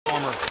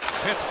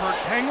Pittsburgh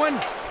Penguin.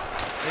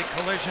 Big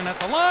collision at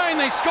the line.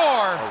 They score.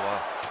 Oh,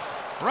 wow.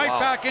 Right Wow.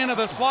 back into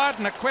the slot,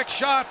 and a quick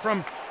shot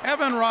from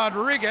Evan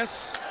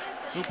Rodrigues,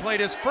 who played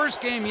his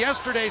first game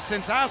yesterday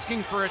since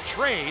asking for a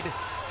trade.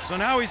 So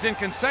now he's in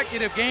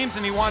consecutive games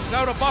and he wants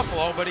out of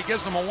Buffalo, but he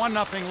gives them a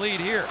 1-0 lead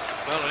here.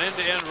 Well, an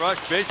end-to-end rush,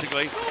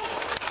 basically.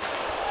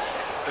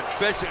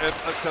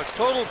 It's a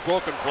total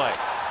broken play.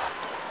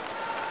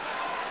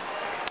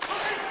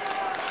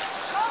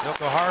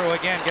 Yokoharu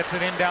again gets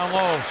it in down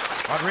low.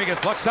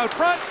 Rodrigues looks out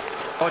front,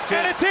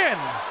 and it's in.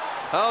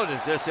 How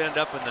does this end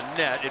up in the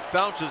net? It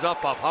bounces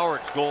up off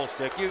Howard's goal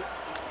stick. You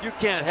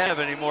can't have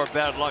any more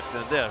bad luck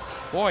than this.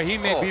 Boy, he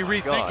may be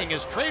rethinking God.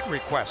 his trade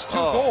request. 2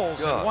 Oh, goals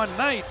God. in one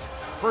night.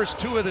 First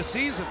 2 of the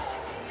season.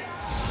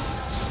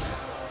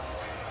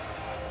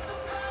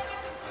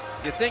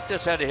 You think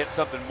this had to hit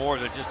something more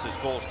than just his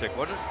goal stick,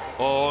 wouldn't it?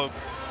 Oh,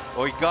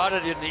 he got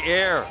it in the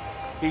air.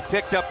 He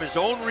picked up his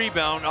own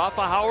rebound off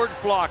of Howard's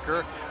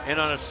blocker, and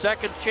on a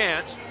second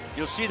chance,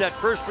 you'll see that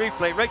first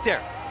replay right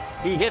there.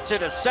 He hits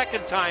it a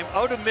second time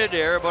out of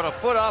midair, about a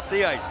foot off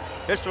the ice.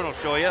 This one will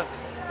show you.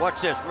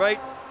 Watch this, right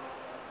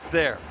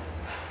there.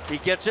 He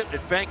gets it,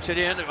 it banks it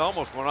in. It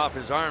almost went off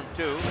his arm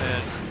too,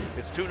 and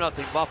it's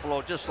 2-0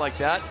 Buffalo just like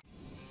that.